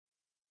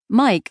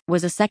Mike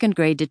was a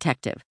second-grade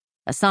detective,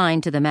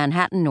 assigned to the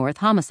Manhattan North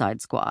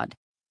Homicide Squad.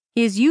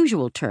 His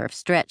usual turf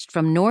stretched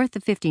from north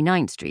of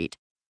 59th Street,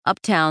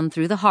 uptown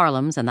through the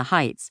Harlems and the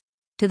Heights,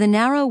 to the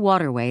narrow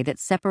waterway that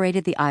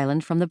separated the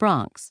island from the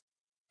Bronx.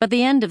 But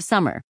the end of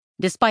summer,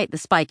 despite the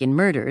spike in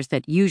murders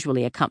that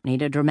usually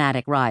accompanied a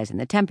dramatic rise in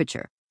the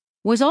temperature,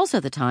 was also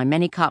the time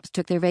many cops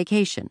took their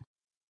vacation.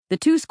 The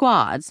two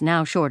squads,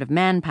 now short of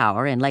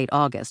manpower in late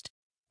August,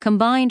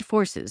 combined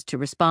forces to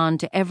respond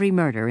to every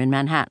murder in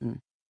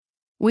Manhattan.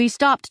 We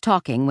stopped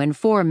talking when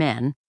 4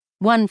 men,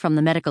 1 from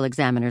the medical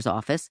examiner's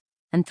office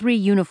and 3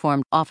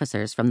 uniformed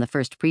officers from the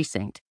 1st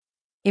Precinct,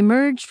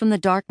 emerged from the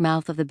dark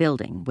mouth of the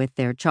building with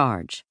their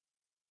charge.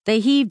 They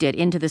heaved it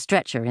into the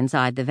stretcher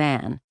inside the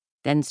van,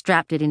 then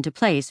strapped it into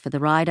place for the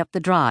ride up the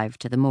drive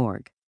to the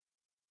morgue.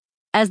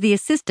 As the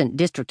assistant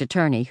district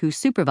attorney who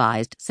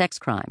supervised sex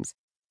crimes,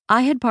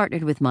 I had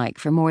partnered with Mike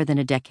for more than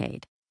a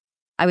decade.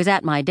 I was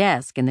at my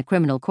desk in the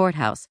criminal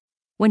courthouse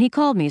when he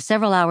called me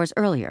several hours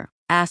earlier,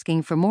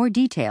 asking for more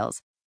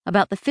details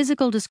about the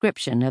physical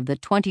description of the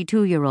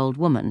 22-year-old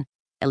woman,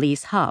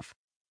 Elise Huff,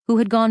 who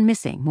had gone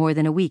missing more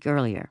than a week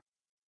earlier.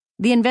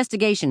 The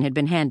investigation had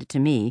been handed to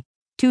me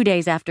 2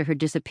 days after her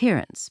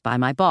disappearance by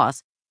my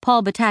boss,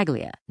 Paul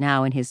Battaglia,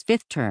 now in his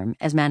 5th term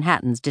as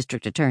Manhattan's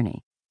district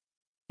attorney.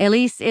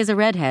 Elise is a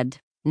redhead,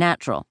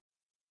 natural.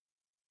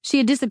 She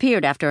had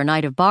disappeared after a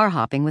night of bar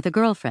hopping with a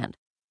girlfriend,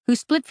 who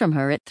split from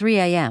her at 3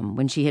 a.m.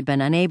 when she had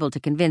been unable to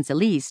convince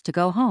Elise to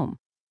go home.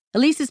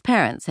 Elise's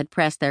parents had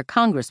pressed their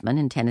congressman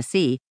in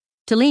Tennessee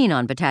to lean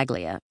on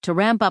Battaglia to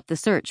ramp up the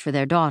search for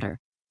their daughter,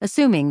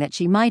 assuming that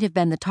she might have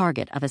been the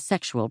target of a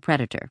sexual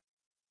predator.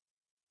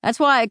 "That's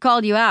why I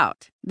called you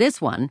out. This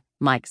one,"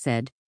 Mike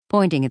said,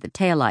 pointing at the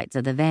taillights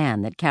of the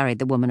van that carried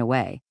the woman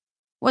away,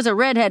 "was a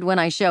redhead when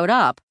I showed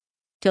up,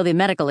 till the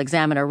medical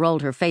examiner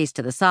rolled her face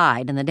to the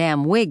side and the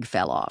damn wig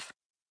fell off."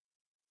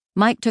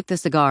 Mike took the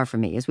cigar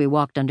from me as we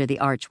walked under the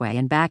archway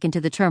and back into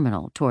the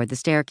terminal toward the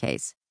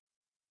staircase.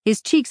 His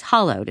cheeks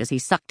hollowed as he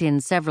sucked in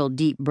several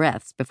deep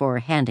breaths before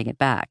handing it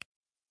back.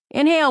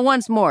 "Inhale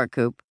once more,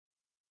 Coop."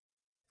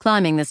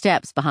 Climbing the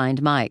steps behind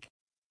Mike,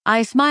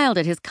 I smiled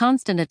at his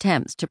constant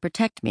attempts to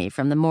protect me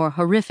from the more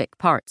horrific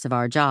parts of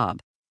our job.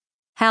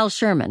 Hal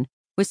Sherman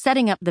was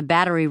setting up the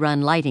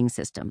battery-run lighting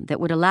system that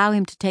would allow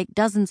him to take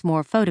dozens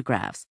more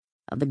photographs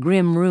of the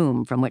grim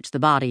room from which the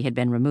body had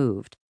been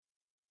removed.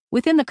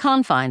 Within the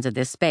confines of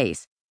this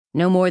space,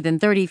 no more than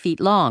 30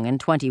 feet long and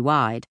 20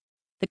 wide,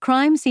 the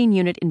crime scene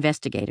unit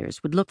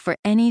investigators would look for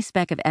any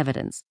speck of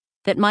evidence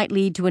that might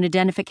lead to an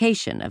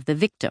identification of the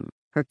victim,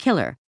 her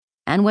killer,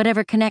 and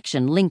whatever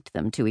connection linked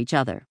them to each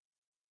other.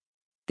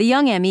 The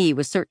young M.E.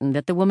 was certain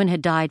that the woman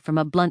had died from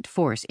a blunt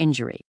force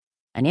injury,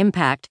 an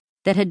impact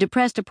that had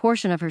depressed a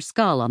portion of her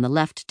skull on the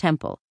left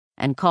temple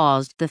and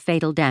caused the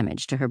fatal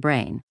damage to her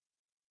brain.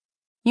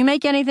 "You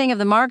make anything of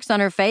the marks on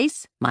her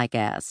face?" Mike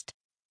asked.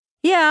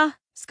 "Yeah,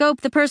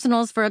 scope the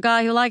personals for a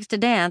guy who likes to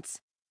dance.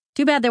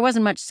 Too bad there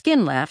wasn't much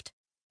skin left.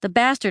 The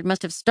bastard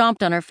must have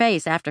stomped on her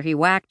face after he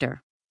whacked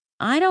her.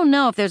 I don't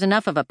know if there's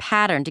enough of a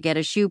pattern to get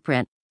a shoe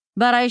print,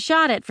 but I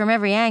shot it from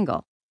every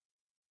angle."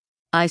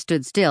 I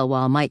stood still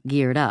while Mike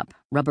geared up,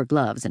 rubber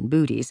gloves and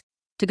booties,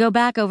 to go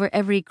back over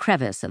every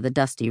crevice of the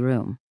dusty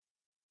room.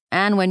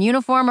 "And when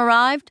uniform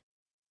arrived?"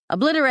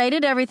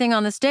 "Obliterated everything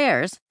on the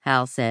stairs,"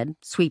 Hal said,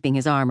 sweeping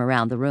his arm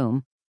around the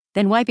room,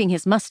 then wiping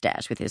his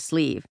mustache with his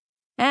sleeve.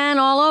 "And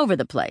all over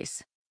the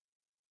place."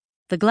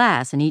 The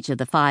glass in each of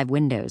the 5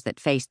 windows that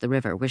faced the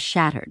river was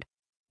shattered,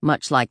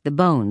 much like the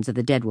bones of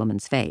the dead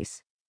woman's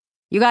face.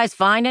 "You guys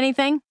find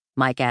anything?"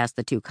 Mike asked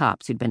the 2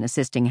 cops who'd been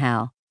assisting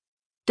Hal.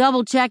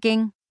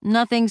 "Double-checking.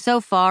 Nothing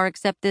so far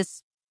except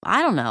this,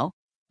 I don't know,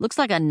 looks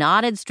like a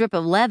knotted strip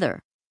of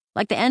leather,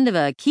 like the end of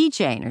a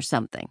keychain or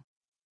something."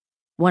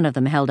 One of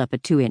them held up a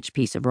 2-inch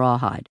piece of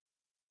rawhide.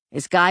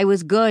 "This guy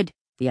was good,"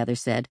 the other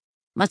said.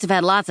 "Must have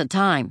had lots of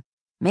time.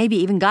 Maybe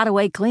even got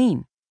away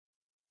clean."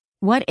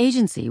 "What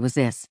agency was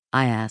this?"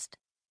 I asked.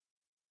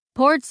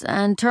 "Ports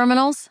and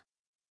terminals."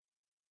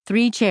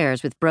 3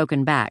 chairs with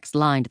broken backs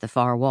lined the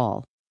far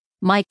wall.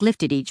 Mike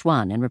lifted each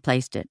one and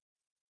replaced it.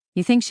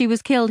 "You think she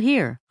was killed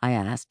here?" I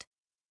asked.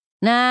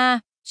 "Nah,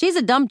 she's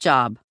a dump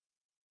job.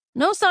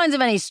 No signs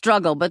of any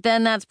struggle, but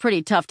then that's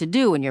pretty tough to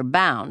do when you're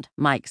bound,"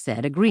 Mike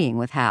said, agreeing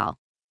with Hal.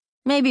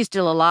 "Maybe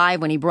still alive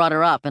when he brought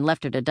her up and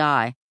left her to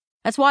die.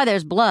 That's why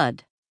there's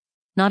blood."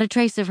 "Not a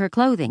trace of her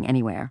clothing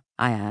anywhere?"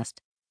 I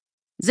asked.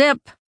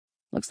 "Zip.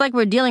 Looks like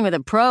we're dealing with a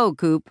pro,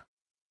 Coop.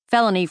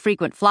 Felony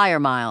frequent flyer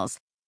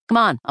miles. Come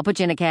on, I'll put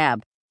you in a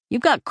cab.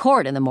 You've got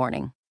court in the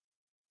morning."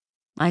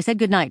 I said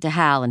goodnight to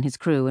Hal and his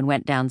crew and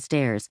went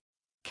downstairs,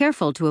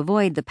 careful to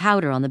avoid the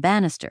powder on the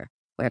banister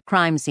where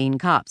crime scene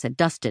cops had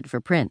dusted for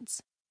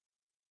prints.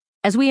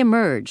 As we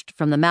emerged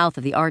from the mouth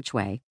of the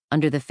archway,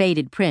 under the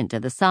faded print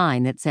of the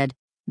sign that said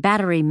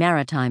Battery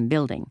Maritime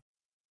Building,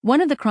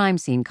 one of the crime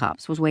scene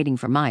cops was waiting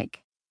for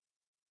Mike.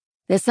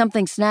 "There's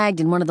something snagged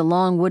in one of the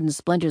long wooden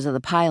splinters of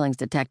the pilings,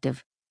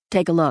 Detective.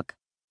 Take a look.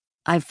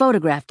 I've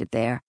photographed it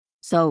there,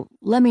 so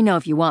let me know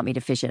if you want me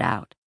to fish it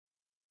out."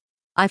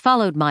 I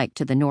followed Mike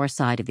to the north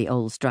side of the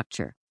old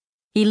structure,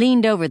 He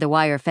leaned over the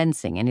wire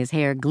fencing and his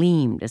hair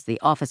gleamed as the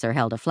officer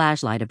held a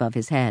flashlight above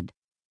his head.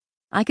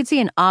 I could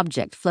see an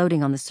object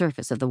floating on the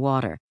surface of the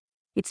water,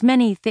 its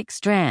many thick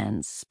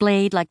strands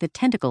splayed like the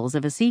tentacles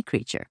of a sea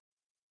creature.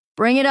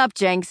 "Bring it up,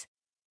 Jenks.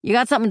 You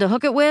got something to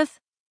hook it with?"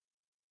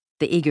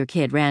 The eager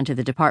kid ran to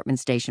the department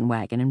station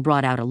wagon and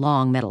brought out a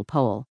long metal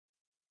pole.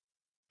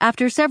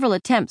 After several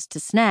attempts to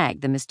snag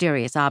the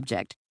mysterious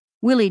object,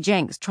 Willie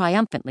Jenks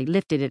triumphantly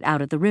lifted it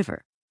out of the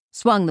river,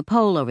 swung the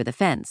pole over the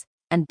fence,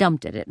 and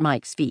dumped it at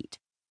Mike's feet.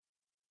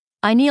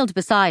 I kneeled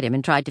beside him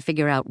and tried to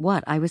figure out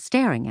what I was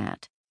staring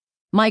at.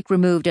 Mike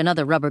removed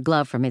another rubber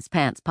glove from his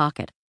pants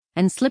pocket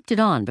and slipped it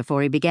on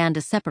before he began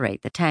to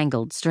separate the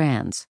tangled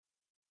strands.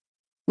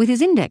 With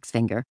his index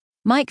finger,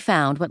 Mike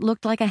found what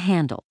looked like a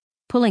handle,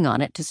 pulling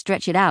on it to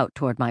stretch it out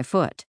toward my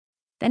foot.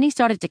 Then he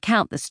started to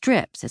count the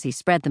strips as he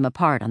spread them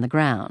apart on the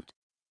ground.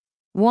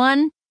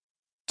 1,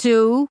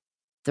 2,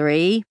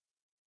 3.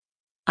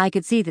 I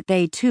could see that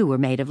they, too, were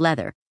made of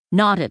leather,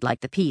 knotted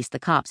like the piece the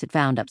cops had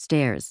found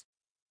upstairs.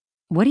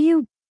 "What do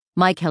you—"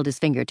 Mike held his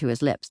finger to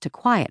his lips to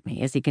quiet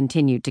me as he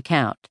continued to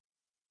count.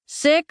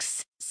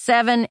 6,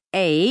 7,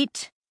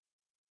 8.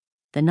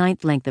 The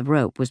 9th length of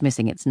rope was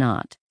missing its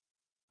knot.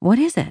 "What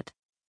is it?"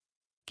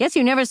 "Guess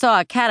you never saw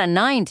a cat o'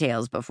 nine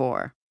tails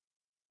before."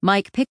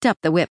 Mike picked up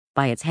the whip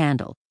by its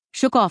handle,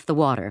 shook off the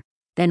water,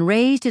 then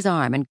raised his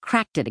arm and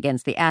cracked it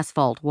against the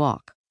asphalt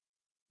walk.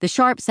 The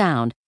sharp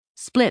sound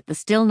split the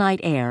still night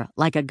air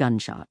like a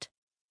gunshot.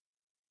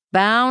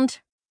 "Bound,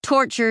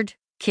 tortured,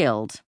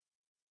 killed.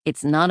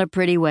 It's not a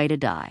pretty way to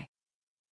die."